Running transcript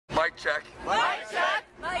Mic check. Mic check.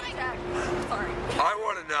 Mic check. Sorry. I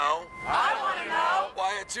want to know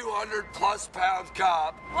why a 200-plus pound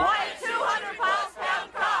cop Why a 200-plus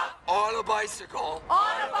pound cop on a bicycle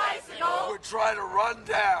would try to run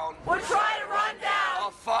down would try to run down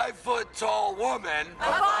a 5-foot-tall woman a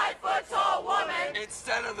 5-foot-tall woman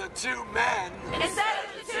instead of the two men instead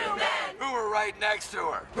of the two men who were right next to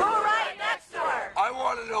her. who were right next to her. I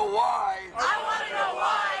want to know why I want to know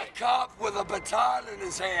why a cop with a baton in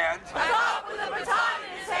his hand a cop with a baton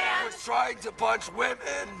in his hand was trying to punch women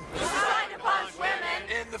was trying to punch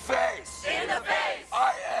women in the face. in the face.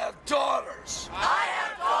 I have daughters. I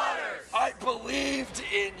have daughters. I believed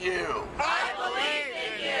in you. I believed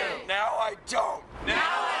in you. Now I don't. Now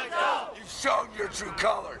I don't. You've shown your true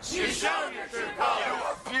colors. You've shown your true You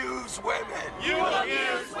colors. abuse women. You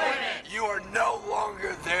abuse women. You are no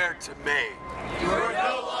longer there to me. You are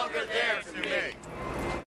no longer there to me.